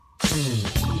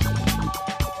And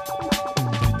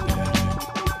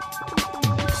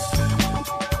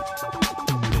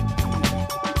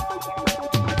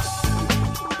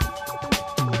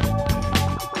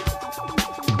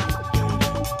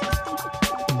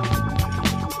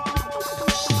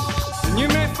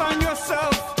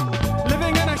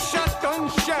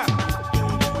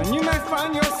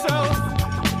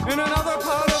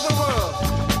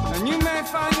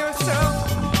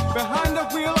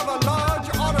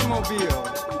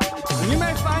you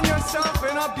may find yourself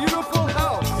in a beautiful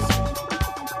house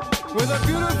with a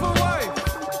beautiful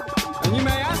wife. And you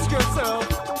may ask yourself,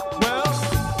 well,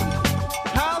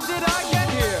 how did I get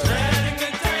here? Letting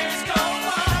the days go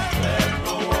by, let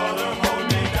the water hold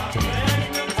me down.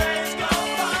 Letting the days go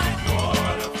by,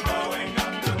 water flowing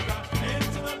underground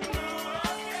into the blue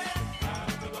again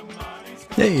after the money's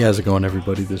gone. Hey, how's it going,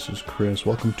 everybody? This is Chris.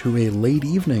 Welcome to a late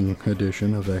evening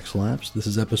edition of X-Lapse. This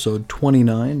is episode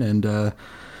 29, and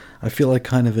I feel like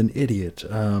kind of an idiot.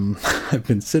 I've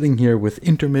been sitting here with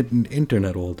intermittent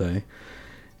internet all day,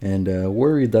 and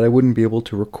worried that I wouldn't be able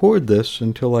to record this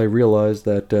until I realized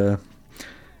that,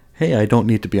 hey, I don't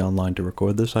need to be online to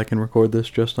record this. I can record this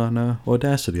just on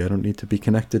Audacity. I don't need to be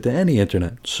connected to any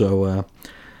internet. So,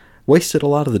 wasted a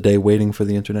lot of the day waiting for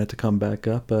the internet to come back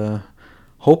up.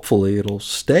 Hopefully it'll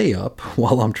stay up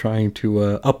while I'm trying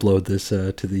to upload this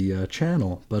to the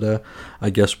channel, but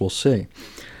I guess we'll see.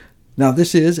 Now,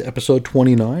 this is episode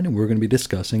 29, and we're going to be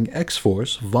discussing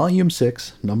X-Force, Volume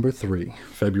 6, Number 3,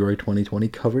 February 2020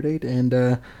 cover date,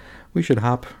 and we should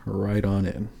hop right on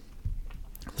in.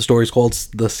 The story is called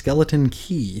The Skeleton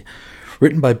Key,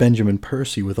 written by Benjamin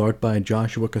Percy with art by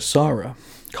Joshua Cassara,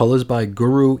 colors by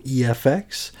Guru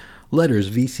EFX, letters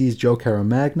VC's Joe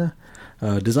Caramagna,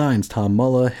 designs Tom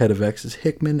Mulla, head of X's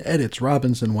Hickman, edits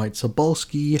Robinson White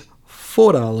Sobolski,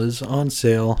 $4 on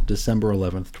sale December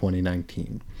 11th,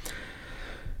 2019.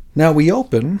 Now, we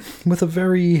open with a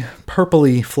very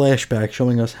purpley flashback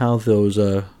showing us how those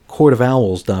Court of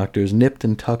Owls doctors nipped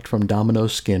and tucked from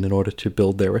Domino's skin in order to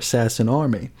build their assassin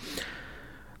army.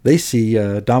 They see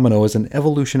Domino as an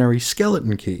evolutionary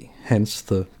skeleton key, hence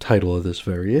the title of this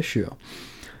very issue.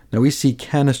 Now, we see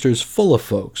canisters full of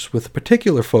folks, with a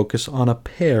particular focus on a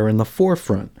pair in the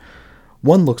forefront.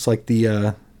 One looks like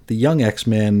the young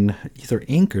X-Man, either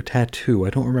ink or tattoo. I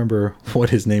don't remember what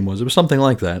his name was. It was something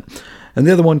like that. And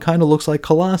the other one kind of looks like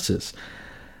Colossus.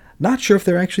 Not sure if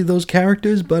they're actually those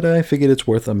characters, but I figured it's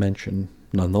worth a mention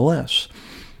nonetheless.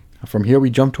 From here, we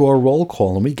jump to our roll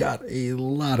call, and we got a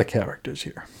lot of characters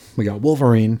here. We got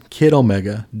Wolverine, Kid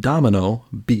Omega, Domino,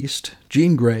 Beast,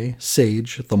 Jean Grey,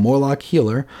 Sage, the Morlock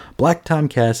Healer, Black Tom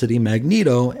Cassidy,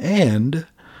 Magneto, and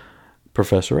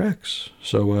Professor X.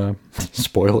 So,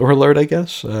 spoiler alert, I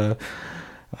guess.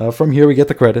 From here, we get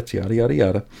the credits, yada, yada,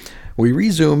 yada. We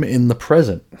resume in the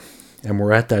present, and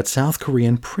we're at that South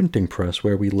Korean printing press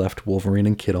where we left Wolverine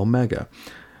and Kid Omega.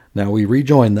 Now, we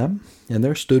rejoin them, and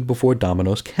they're stood before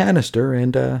Domino's canister,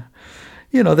 and,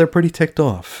 they're pretty ticked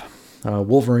off.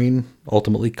 Wolverine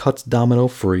ultimately cuts Domino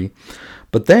free,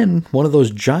 but then one of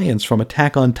those giants from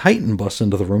Attack on Titan busts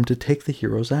into the room to take the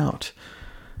heroes out.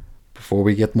 Before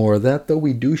we get more of that, though,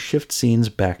 we do shift scenes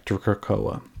back to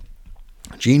Krakoa.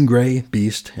 Jean Grey,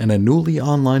 Beast, and a newly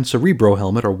online Cerebro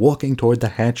helmet are walking toward the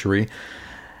hatchery,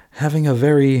 having a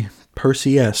very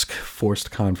Percy-esque forced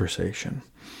conversation.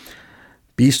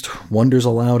 Beast wonders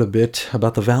aloud a bit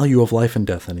about the value of life and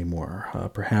death anymore,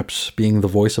 perhaps being the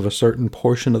voice of a certain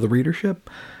portion of the readership.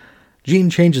 Jean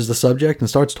changes the subject and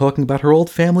starts talking about her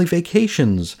old family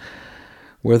vacations,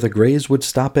 where the Greys would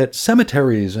stop at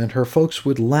cemeteries and her folks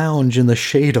would lounge in the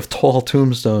shade of tall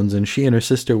tombstones, and she and her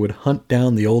sister would hunt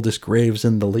down the oldest graves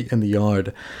in the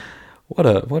yard.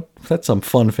 That's some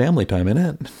fun family time, isn't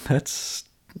it? That's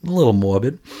a little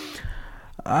morbid.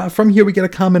 From here we get a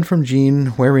comment from Jean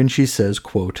wherein she says,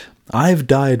 quote, "I've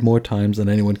died more times than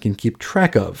anyone can keep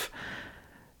track of."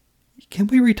 Can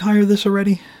we retire this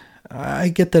already? I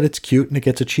get that it's cute and it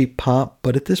gets a cheap pop,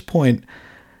 but at this point,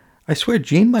 I swear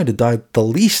Jean might have died the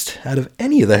least out of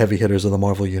any of the heavy hitters of the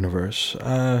Marvel Universe.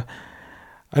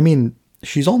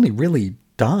 She's only really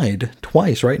died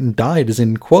twice, right? And died is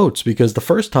in quotes, because the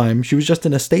first time she was just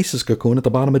in a stasis cocoon at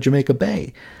the bottom of Jamaica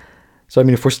Bay. So,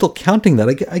 if we're still counting that,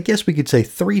 I guess we could say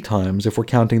 3 times if we're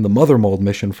counting the Mother Mold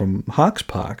mission from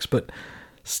Hoxpox, but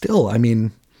still,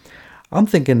 I'm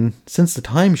thinking since the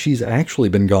time she's actually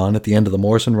been gone at the end of the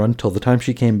Morrison run till the time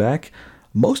she came back,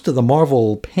 most of the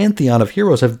Marvel pantheon of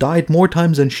heroes have died more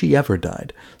times than she ever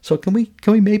died. So can we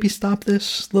maybe stop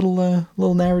this little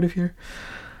narrative here?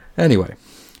 Anyway,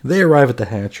 they arrive at the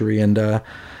hatchery, and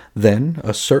then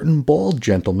a certain bald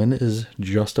gentleman is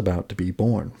just about to be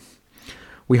born.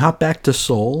 We hop back to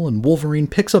Seoul, and Wolverine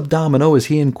picks up Domino as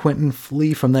he and Quentin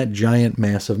flee from that giant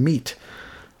mass of meat.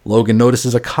 Logan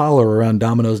notices a collar around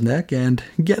Domino's neck, and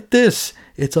get this,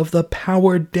 it's of the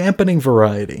power dampening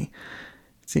variety.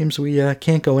 It seems we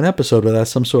can't go an episode without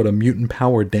some sort of mutant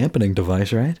power dampening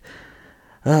device, right?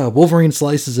 Wolverine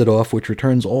slices it off, which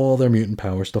returns all their mutant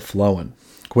powers to flowing.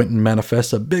 Quentin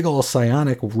manifests a big ol'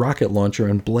 psionic rocket launcher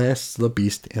and blasts the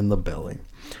beast in the belly.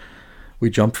 We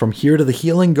jump from here to the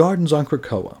Healing Gardens on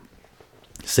Krakoa.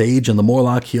 Sage and the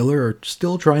Morlock Healer are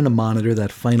still trying to monitor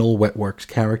that final Wetworks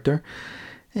character,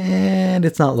 and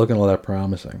it's not looking all that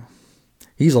promising.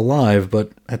 He's alive,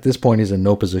 but at this point he's in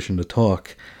no position to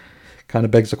talk. Kind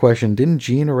of begs the question, didn't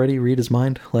Jean already read his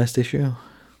mind last issue?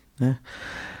 Oh,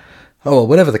 well,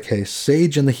 whatever the case,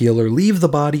 Sage and the Healer leave the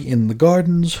body in the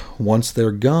gardens. Once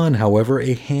they're gone, however,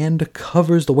 a hand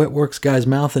covers the Wetworks guy's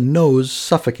mouth and nose,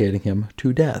 suffocating him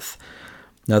to death.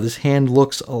 Now, this hand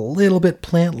looks a little bit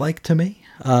plant-like to me,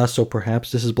 so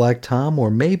perhaps this is Black Tom, or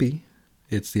maybe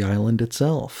it's the island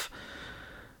itself.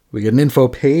 We get an info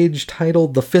page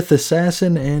titled The Fifth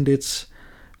Assassin, and it's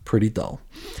pretty dull.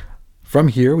 From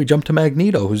here, we jump to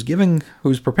Magneto,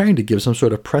 who's preparing to give some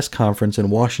sort of press conference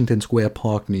in Washington Square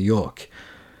Park, New York.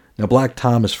 Now, Black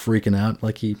Tom is freaking out,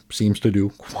 like he seems to do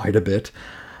quite a bit.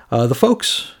 The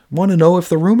folks want to know if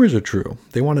the rumors are true.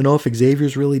 They want to know if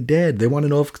Xavier's really dead. They want to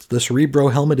know if the Cerebro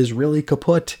helmet is really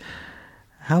kaput.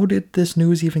 How did this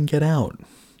news even get out?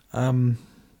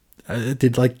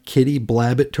 Did, Kitty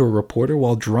blab it to a reporter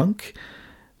while drunk?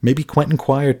 Maybe Quentin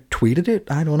Quire tweeted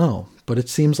it? I don't know. But it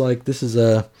seems like this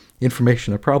is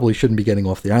information that probably shouldn't be getting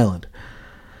off the island.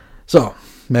 So,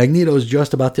 Magneto is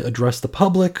just about to address the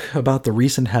public about the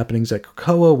recent happenings at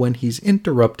Krakoa when he's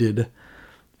interrupted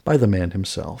by the man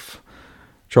himself.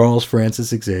 Charles Francis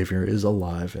Xavier is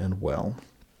alive and well.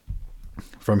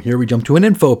 From here we jump to an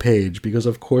info page, because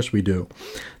of course we do.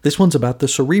 This one's about the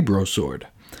Cerebro sword.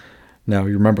 Now,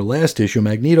 you remember last issue,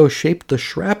 Magneto shaped the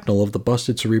shrapnel of the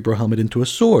busted Cerebro helmet into a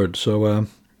sword, so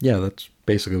yeah, that's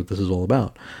basically what this is all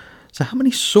about. So how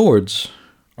many swords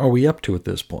are we up to at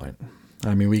this point?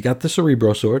 I mean, we got the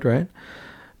Cerebro sword, right?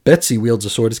 Betsy wields a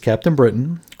sword as Captain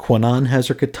Britain. Kwannon has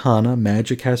her katana.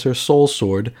 Magik has her soul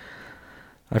sword.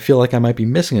 I feel like I might be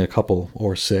missing a couple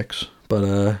or 6,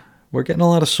 but we're getting a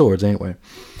lot of swords, ain't we?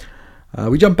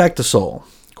 We jump back to Seoul.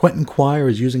 Quentin Quire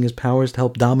is using his powers to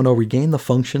help Domino regain the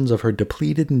functions of her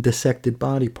depleted and dissected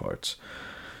body parts.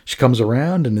 She comes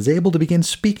around and is able to begin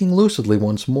speaking lucidly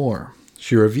once more.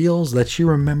 She reveals that she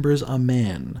remembers a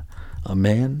man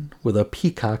with a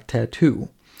peacock tattoo.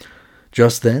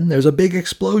 Just then, there's a big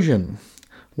explosion.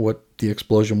 What the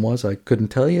explosion was, I couldn't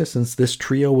tell you, since this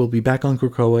trio will be back on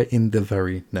Krakoa in the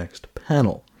very next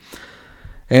panel.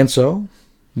 And so,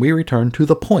 we return to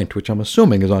the Point, which I'm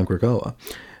assuming is on Krakoa.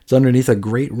 It's underneath a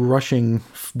great rushing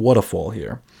waterfall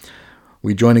here.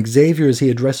 We join Xavier as he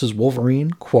addresses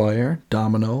Wolverine, Quire,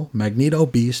 Domino, Magneto,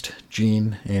 Beast,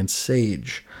 Jean, and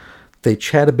Sage. They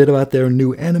chat a bit about their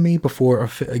new enemy before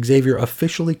Xavier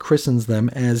officially christens them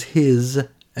as his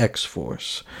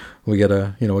X-Force. We get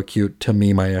a cute "to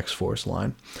me, my X-Force"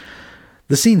 line.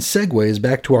 The scene segues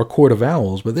back to our Court of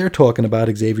Owls, where they're talking about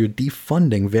Xavier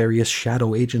defunding various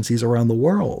shadow agencies around the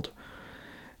world.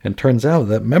 And turns out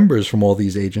that members from all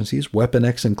these agencies, Weapon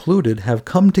X included, have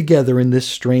come together in this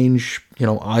strange,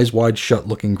 eyes wide shut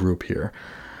looking group here.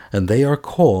 And they are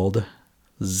called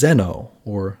Xeno,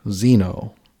 or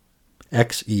Xeno.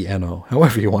 Xeno,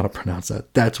 however you want to pronounce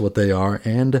that. That's what they are,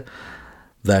 and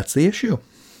that's the issue.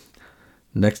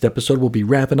 Next episode, we'll be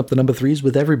wrapping up the number 3s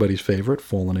with everybody's favorite,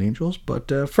 Fallen Angels.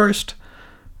 But first,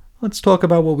 let's talk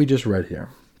about what we just read here.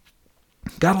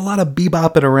 Got a lot of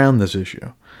bebopping around this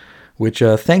issue, which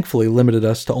thankfully limited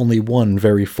us to only one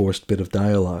very forced bit of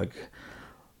dialogue.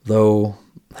 Though,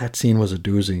 that scene was a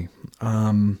doozy.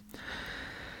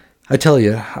 I tell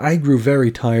you, I grew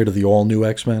very tired of the all-new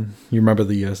X-Men. You remember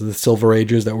the Silver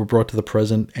Ages that were brought to the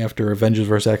present after Avengers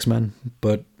vs. X-Men?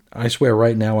 But I swear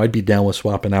right now I'd be down with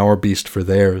swapping our Beast for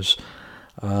theirs.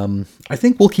 I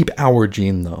think we'll keep our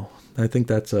Jean, though. I think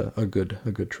that's a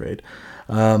good trade.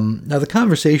 Now, the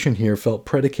conversation here felt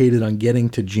predicated on getting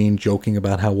to Jean joking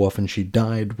about how often she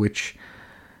died, which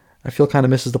I feel kind of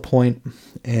misses the point,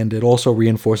 and it also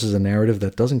reinforces a narrative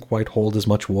that doesn't quite hold as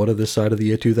much water this side of the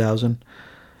year 2000.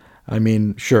 I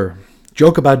mean, sure,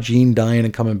 joke about Jean dying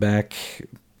and coming back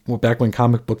when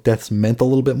comic book deaths meant a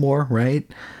little bit more, right?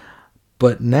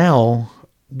 But now,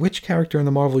 which character in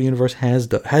the Marvel Universe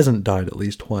hasn't died at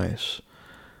least twice,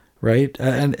 right?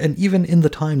 And even in the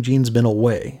time Jean's been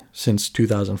away, since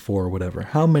 2004 or whatever,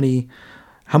 how many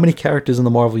characters in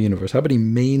the Marvel Universe, how many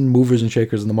main movers and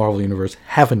shakers in the Marvel Universe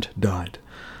haven't died?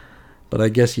 But I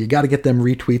guess you got to get them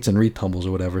retweets and retumbles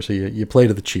or whatever. So you play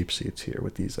to the cheap seats here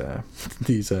with these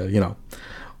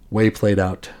way played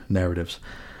out narratives.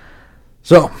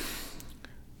 So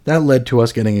that led to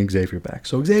us getting Xavier back.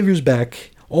 So Xavier's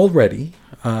back already,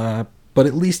 but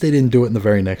at least they didn't do it in the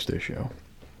very next issue.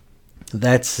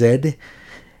 That said,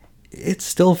 it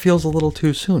still feels a little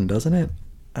too soon, doesn't it?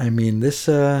 I mean, this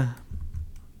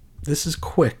is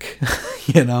quick,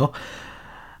 you know.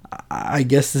 I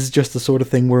guess this is just the sort of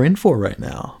thing we're in for right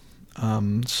now.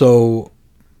 So,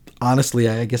 honestly,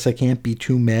 I guess I can't be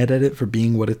too mad at it for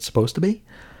being what it's supposed to be.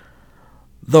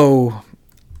 Though,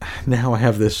 now I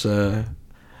have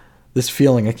this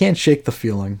feeling, I can't shake the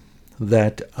feeling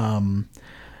that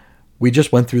we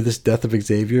just went through this Death of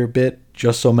Xavier bit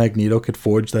just so Magneto could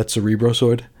forge that Cerebro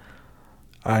sword.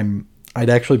 I'd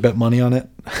actually bet money on it.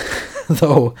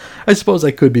 Though, I suppose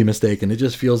I could be mistaken. It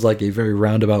just feels like a very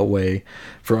roundabout way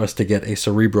for us to get a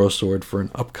Cerebro sword for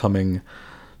an upcoming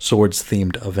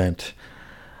swords-themed event.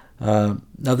 Now,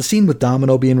 the scene with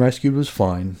Domino being rescued was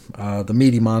fine. The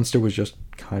meaty monster was just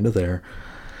kind of there.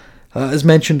 As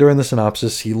mentioned during the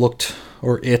synopsis, it looked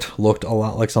a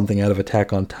lot like something out of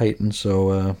Attack on Titan,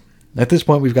 so at this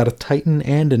point we've got a Titan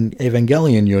and an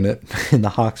Evangelion unit in the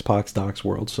Hoxpox Docs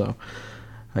world, so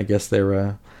I guess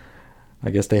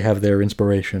they have their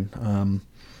inspiration.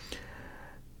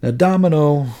 Now,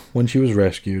 Domino, when she was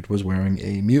rescued, was wearing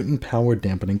a mutant power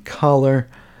dampening collar.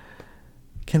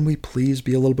 Can we please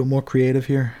be a little bit more creative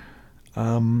here?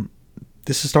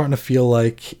 This is starting to feel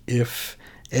like if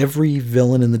every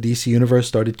villain in the DC universe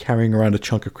started carrying around a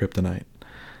chunk of kryptonite.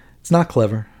 It's not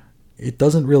clever. It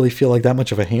doesn't really feel like that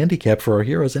much of a handicap for our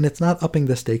heroes, and it's not upping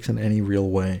the stakes in any real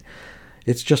way.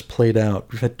 It's just played out.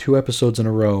 We've had 2 episodes in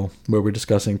a row where we're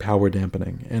discussing power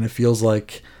dampening, and it feels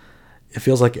like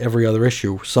every other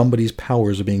issue, somebody's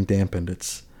powers are being dampened.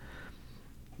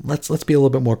 Let's be a little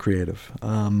bit more creative.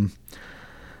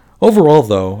 Overall,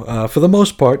 though, for the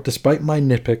most part, despite my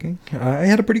nitpicking, I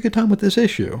had a pretty good time with this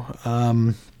issue.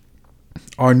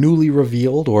 Our newly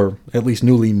revealed, or at least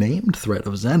newly named threat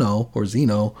of Zeno,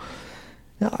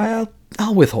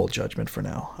 I'll withhold judgment for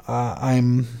now.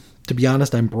 To be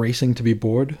honest, I'm bracing to be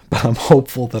bored, but I'm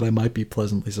hopeful that I might be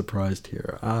pleasantly surprised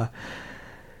here.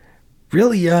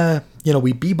 Really,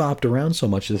 we bebopped around so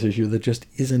much this issue that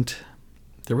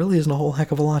there really isn't a whole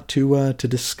heck of a lot to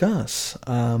discuss.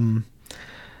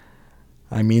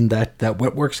 I mean, that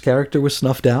Wetworks character was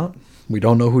snuffed out. We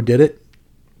don't know who did it.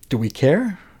 Do we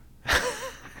care? I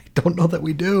don't know that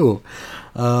we do.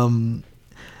 Because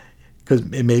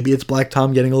maybe it's Black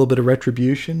Tom getting a little bit of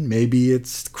retribution. Maybe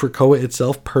it's Krakoa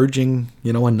itself purging,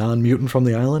 a non-mutant from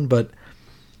the island. But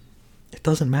it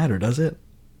doesn't matter, does it?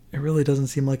 It really doesn't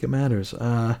seem like it matters.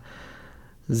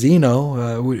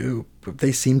 Zeno,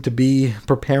 they seem to be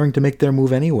preparing to make their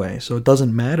move anyway. So it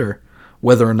doesn't matter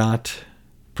whether or not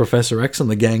Professor X and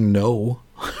the gang know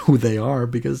who they are,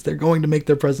 because they're going to make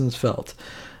their presence felt.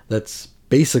 That's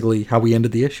basically how we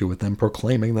ended the issue, with them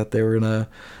proclaiming that they were going to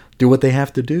do what they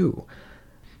have to do.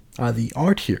 The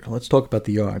art here, let's talk about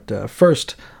the art.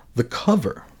 First, the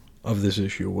cover of this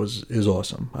issue is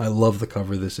awesome. I love the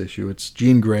cover of this issue. It's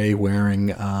Jean Grey wearing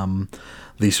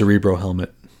the Cerebro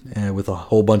helmet with a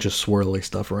whole bunch of swirly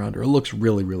stuff around her. It looks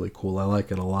really, really cool. I like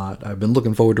it a lot. I've been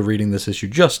looking forward to reading this issue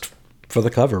just for the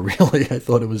cover, really. I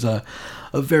thought it was a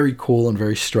very cool and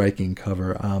very striking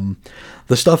cover.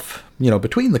 The stuff,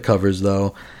 between the covers,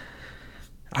 though,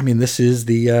 I mean, this is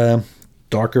the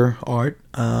darker art.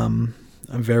 I'm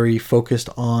very focused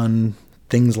on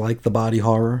things like the body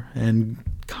horror and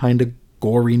kind of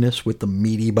goriness with the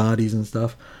meaty bodies and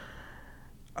stuff.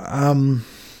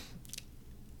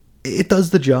 It does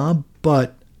the job,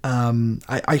 but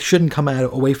I shouldn't come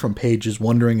away from pages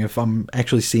wondering if I'm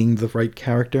actually seeing the right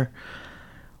character.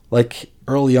 Like,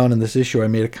 early on in this issue, I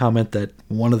made a comment that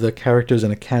one of the characters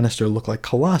in a canister looked like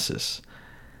Colossus.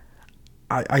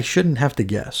 I shouldn't have to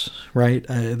guess, right?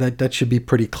 That should be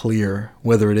pretty clear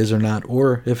whether it is or not,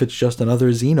 or if it's just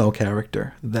another Zeno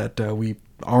character that we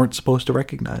aren't supposed to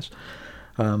recognize.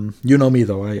 You know me,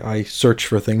 though. I search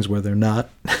for things where they're not,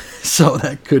 so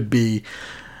that could be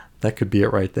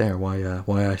it right there. Why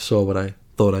I saw what I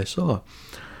thought I saw,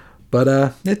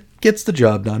 but it gets the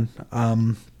job done.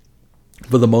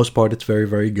 For the most part, it's very,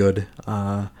 very good.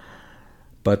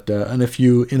 But in a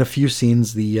few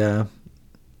scenes,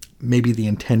 maybe the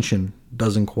intention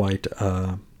doesn't quite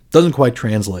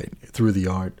translate through the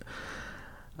art.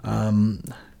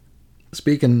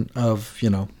 Speaking of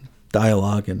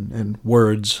dialogue and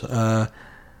words,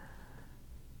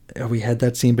 we had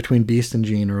that scene between Beast and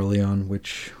Jean early on,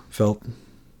 which felt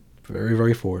very,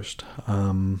 very forced.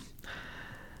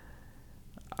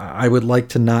 I would like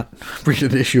to not read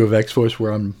an issue of X-Force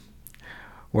where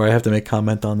I have to make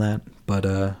comment on that, but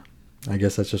I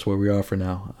guess that's just where we are for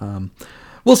now.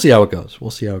 We'll see how it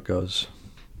goes.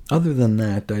 Other than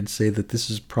that, I'd say that this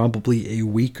is probably a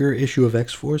weaker issue of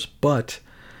X-Force, but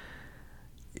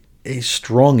a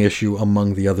strong issue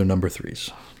among the other number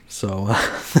 3s. So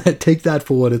take that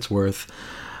for what it's worth.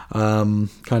 Kind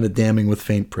of damning with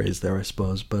faint praise there, I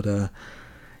suppose. But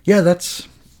yeah, that's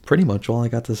pretty much all I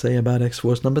got to say about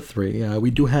X-Force number 3.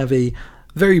 We do have a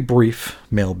very brief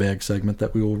mailbag segment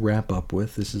that we will wrap up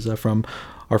with. This is from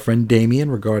our friend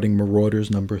Damien regarding Marauders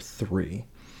number 3.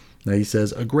 Now he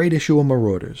says, a great issue of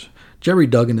Marauders. Jerry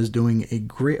Duggan is doing a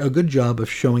good job of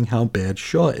showing how bad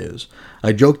Shaw is.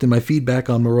 I joked in my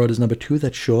feedback on Marauders number 2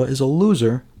 that Shaw is a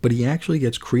loser, but he actually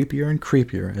gets creepier and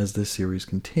creepier as this series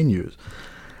continues.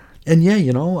 And yeah,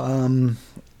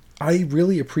 I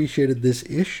really appreciated this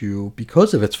issue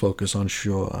because of its focus on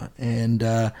Shaw.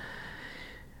 And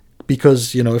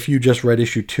because, if you just read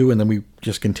issue 2 and then we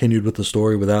just continued with the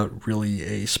story without really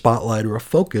a spotlight or a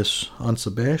focus on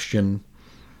Sebastian,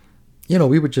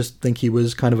 we would just think he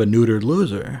was kind of a neutered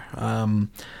loser.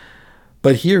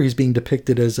 But here he's being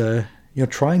depicted as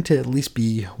trying to at least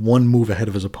be one move ahead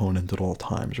of his opponent at all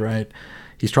times, right?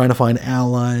 He's trying to find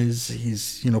allies.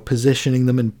 He's, positioning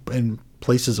them in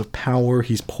places of power.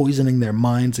 He's poisoning their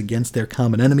minds against their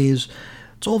common enemies.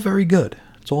 It's all very good.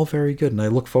 And I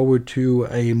look forward to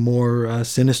a more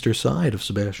sinister side of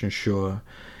Sebastian Shaw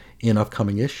in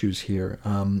upcoming issues here.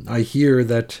 I hear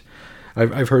that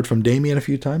I've heard from Damien a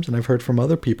few times, and I've heard from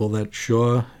other people that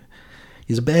Shaw,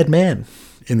 he's a bad man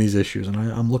in these issues, and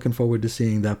I'm looking forward to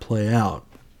seeing that play out.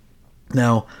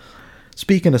 Now,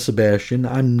 speaking of Sebastian,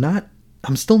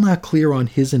 I'm still not clear on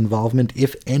his involvement,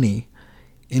 if any,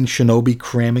 in Shinobi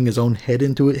cramming his own hand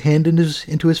into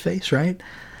his face, right?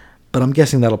 But I'm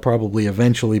guessing that'll probably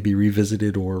eventually be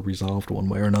revisited or resolved one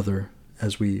way or another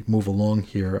as we move along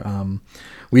here.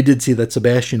 We did see that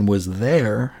Sebastian was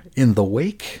there in the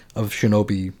wake of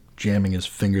Shinobi jamming his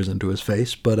fingers into his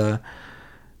face, but I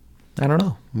don't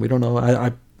know. We don't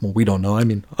know. We don't know. I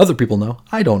mean, other people know.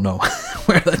 I don't know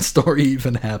where that story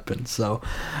even happened. So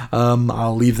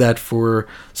I'll leave that for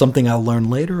something I'll learn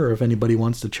later, or if anybody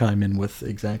wants to chime in with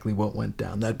exactly what went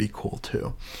down, that'd be cool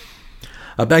too.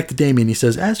 Back to Damien, he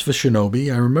says, as for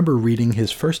Shinobi, I remember reading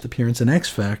his first appearance in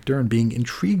X-Factor and being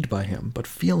intrigued by him, but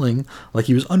feeling like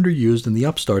he was underused in the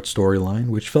Upstart storyline,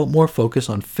 which felt more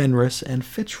focused on Fenris and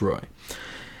Fitzroy.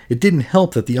 It didn't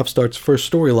help that the Upstart's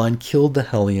first storyline killed the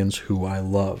Hellions, who I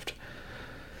loved.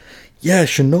 Yeah,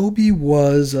 Shinobi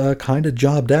was kind of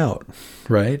jobbed out,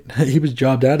 right? He was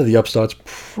jobbed out of the Upstarts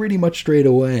pretty much straight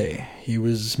away. He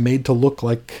was made to look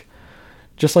like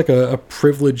just like a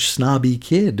privileged, snobby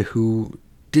kid who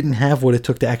didn't have what it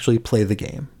took to actually play the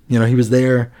game. He was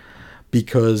there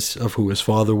because of who his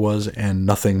father was and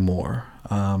nothing more.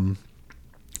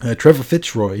 Trevor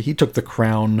Fitzroy, he took the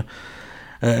crown,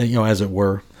 as it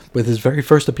were, with his very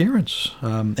first appearance.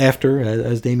 After,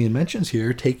 as Damien mentions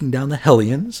here, taking down the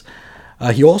Hellions.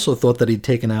 He also thought that he'd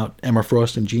taken out Emma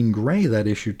Frost and Jean Grey that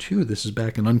issue too. This is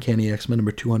back in Uncanny X-Men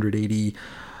number 281,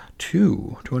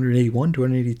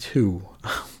 282.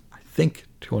 I think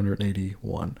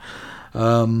 281.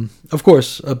 Of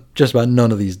course, just about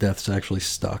none of these deaths actually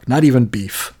stuck. Not even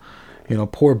Beef.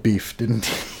 Poor Beef didn't.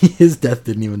 His death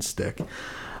didn't even stick.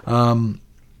 And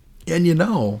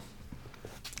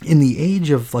in the age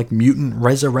of like mutant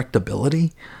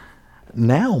resurrectability,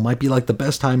 now might be like the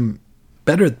best time,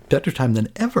 better time than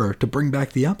ever to bring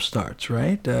back the Upstarts,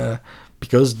 right?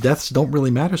 Because deaths don't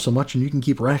really matter so much, and you can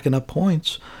keep racking up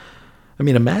points. I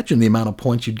mean, imagine the amount of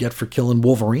points you'd get for killing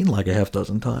Wolverine like a half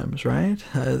dozen times, right?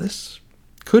 This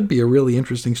could be a really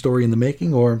interesting story in the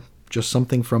making, or just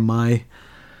something from my,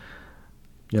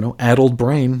 addled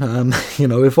brain.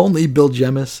 If only Bill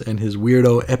Jemas and his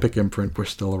weirdo Epic imprint were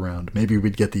still around, maybe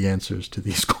we'd get the answers to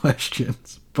these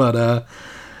questions. But,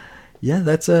 yeah,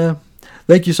 that's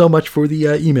thank you so much for the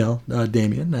email,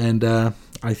 Damien. And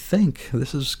I think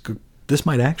this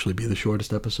might actually be the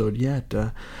shortest episode yet.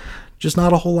 Just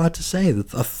not a whole lot to say.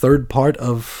 A third part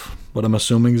of what I'm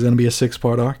assuming is going to be a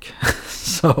 6-part arc.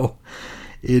 So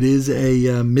it is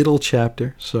a middle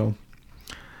chapter. So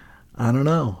I don't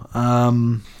know.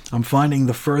 I'm finding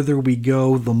the further we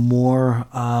go, the more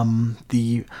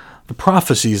the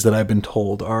prophecies that I've been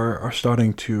told are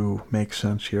starting to make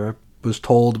sense here. I was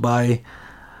told by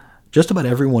just about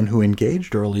everyone who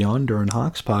engaged early on during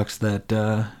Hoxpox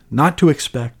that not to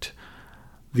expect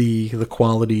the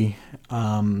quality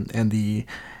and the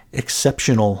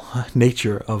exceptional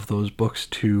nature of those books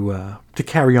to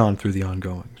carry on through the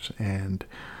ongoings. And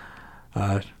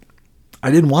I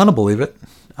didn't want to believe it.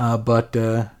 But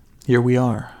here we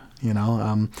are, you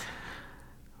know.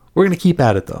 We're going to keep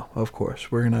at it, though, of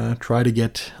course. We're going to try to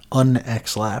get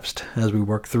un-X-lapsed as we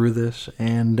work through this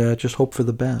and just hope for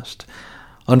the best.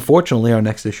 Unfortunately, our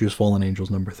next issue is Fallen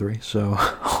Angels number 3, so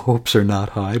hopes are not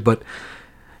high. But,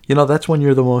 you know, that's when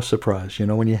you're the most surprised. You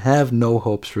know, when you have no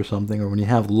hopes for something or when you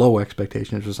have low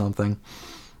expectations for something,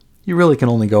 you really can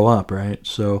only go up, right?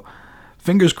 So,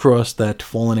 fingers crossed that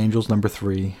Fallen Angels number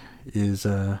 3 is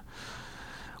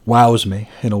wows me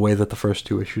in a way that the first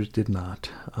 2 issues did not.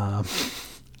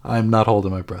 I'm not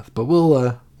holding my breath, but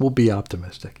we'll be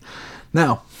optimistic.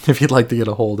 Now, if you'd like to get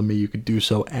a hold of me, you could do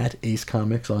so at Ace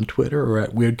Comics on Twitter or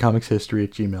at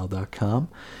weirdcomicshistory@gmail.com.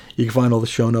 You can find all the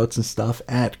show notes and stuff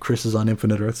at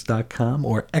chrisisoninfiniteearths.com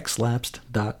or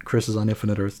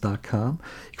xlapsed.chrisisoninfiniteearths.com.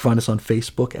 You can find us on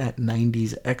Facebook at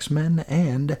 90s X-Men,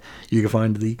 and you can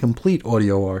find the complete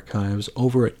audio archives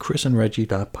over at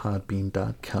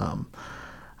chrisandreggie.podbean.com.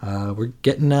 We're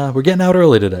getting out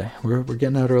early today. We're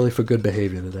getting out early for good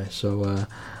behavior today. So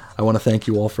I want to thank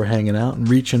you all for hanging out and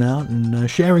reaching out and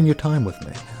sharing your time with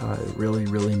me. It really,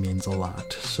 really means a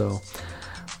lot. So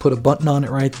put a button on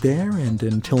it right there. And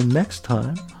until next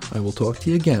time, I will talk to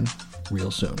you again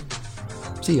real soon.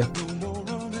 See ya.